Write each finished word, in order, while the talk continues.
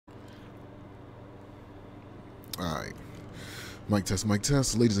Alright. Mic test.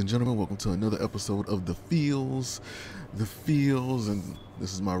 Ladies and gentlemen, welcome to another episode of The Feels. The Feels, and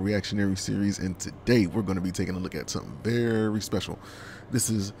this is my reactionary series, and today we're going to be taking a look at something very special. This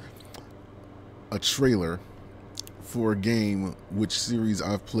is a trailer for a game which series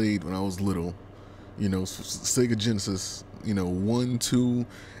I've played when I was little. You know, Sega Genesis, 1, 2,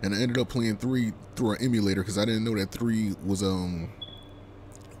 and I ended up playing 3 through an emulator because I didn't know that 3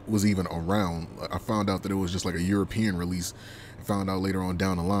 was even around. I found out that it was just like a European release. I found out later on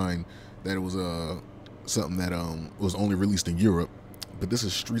down the line that it was something that was only released in Europe. But this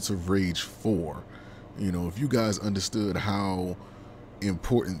is Streets of Rage 4. If you guys understood how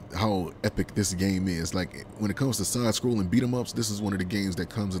important, how epic this game is, like when it comes to side-scrolling beat-em-ups, this is one of the games that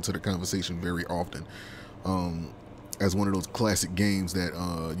comes into the conversation very often, as one of those classic games that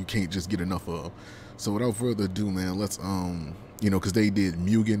you can't just get enough of. So without further ado, man, let's because they did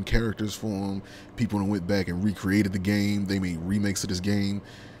Mugen characters for them. People went back and recreated the game. They made remakes of this game.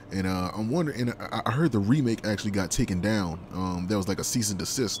 And I'm wondering, and I heard the remake actually got taken down. There was like a cease and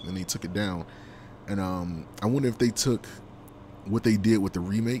desist, and they took it down. And I wonder if they took what they did with the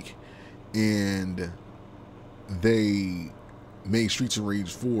remake and they made Streets of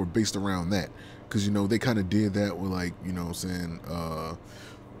Rage 4 based around that. Because, they kind of did that with, like,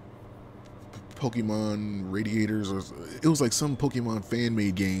 Pokemon Radiators, or it was like some Pokemon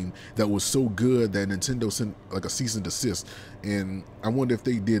fan-made game that was so good that Nintendo sent like a cease and desist. And I wonder if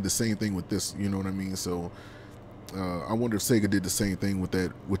they did the same thing with this. You know what I mean? So I wonder if Sega did the same thing with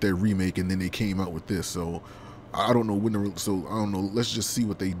that remake, and then they came out with this. So I don't know when. I don't know. Let's just see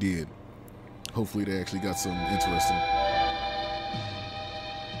what they did. Hopefully, they actually got some interesting.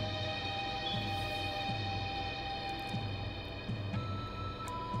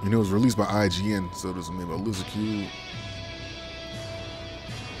 It was released by IGN, so there's maybe a Lizard Cube.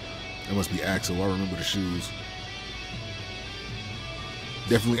 That must be Axel. I remember the shoes.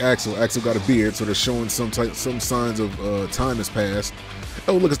 Definitely Axel. Axel got a beard, so they're showing some signs of time has passed.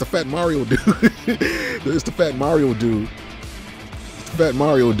 Oh, look, it's the Fat Mario dude. It's the Fat Mario dude. It's the Fat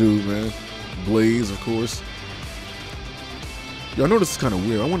Mario dude, man. Blaze, of course. Y'all know this is kind of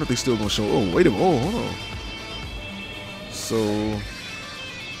weird. I wonder if they still gonna show. Oh, wait a minute. Oh, hold on. So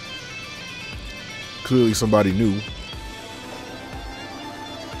clearly somebody new.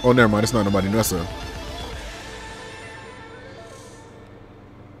 Oh, never mind. It's not nobody new. That's a.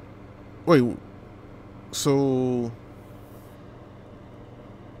 Wait. So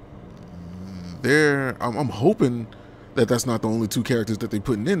I'm hoping that that's not the only 2 characters that they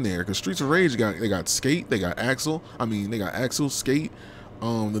putting in there, because Streets of Rage they got Skate, they got Axel. They got Axel, Skate,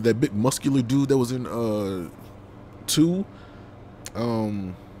 that big muscular dude that was in 2.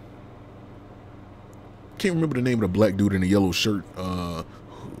 Can't remember the name of the black dude in the yellow shirt,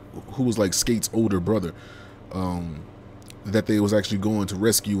 who was like Skate's older brother, that they was actually going to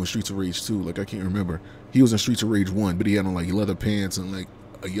rescue in Streets of Rage 2. Like, I can't remember. He was in Streets of Rage 1, but he had on like leather pants and like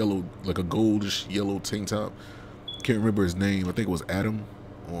a yellow, like a goldish yellow tank top. Can't remember his name. I think it was Adam,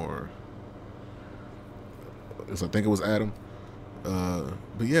 or I think it was Adam.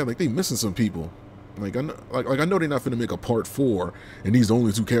 But yeah, like they missing some people. Like I know they're not finna make a part 4, and these are the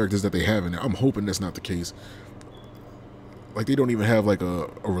only 2 characters that they have in there. I'm hoping that's not the case. Like, they don't even have like a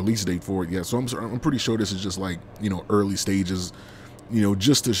release date for it yet. So I'm pretty sure this is just like early stages,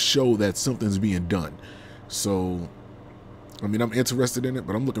 just to show that something's being done. So I'm interested in it,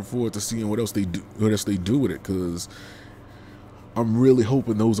 but I'm looking forward to seeing what else they do with it, because I'm really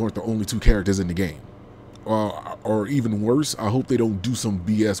hoping those aren't the only 2 characters in the game. Or even worse, I hope they don't do some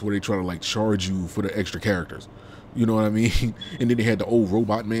BS where they try to like charge you for the extra characters. You know what I mean? And then they had the old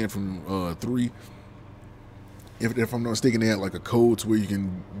robot man from 3. If I'm not mistaken, they had like a code to where you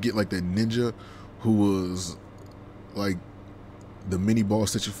can get like that ninja who was like the mini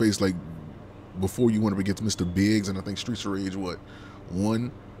boss that you face like before you went up against Mr. Biggs, and I think Streets of Rage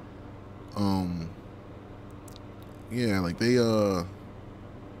 1. Yeah, like they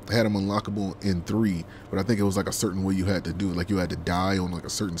had them unlockable in 3, but I think it was like a certain way you had to do it. Like, you had to die on like a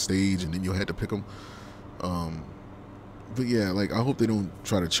certain stage, and then you had to pick them. But yeah, like I hope they don't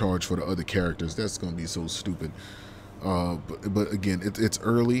try to charge for the other characters. That's gonna be so stupid. But again, it's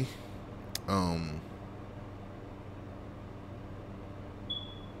early.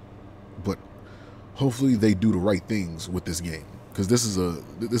 But hopefully they do the right things with this game, because this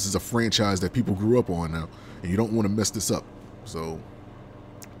is a franchise that people grew up on now, and you don't want to mess this up. So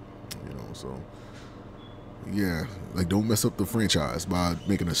yeah, like, don't mess up the franchise by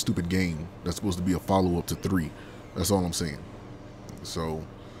making a stupid game that's supposed to be a follow-up to 3. That's all I'm saying. So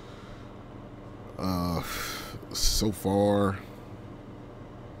so far,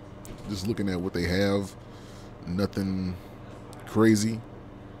 just looking at what they have, Nothing crazy,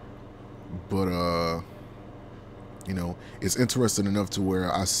 but you know, it's interesting enough to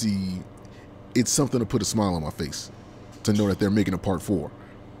where I see it's something to put a smile on my face to know that they're making a part 4,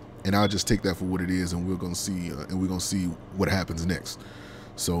 and I'll just take that for what it is, and we're gonna see what happens next.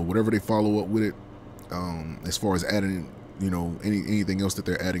 So whatever they follow up with it, as far as adding, you know, anything else that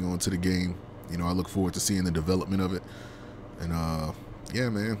they're adding on to the game, you know, I look forward to seeing the development of it. And yeah,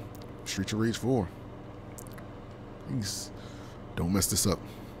 man, Streets of Rage 4. Peace. Don't mess this up.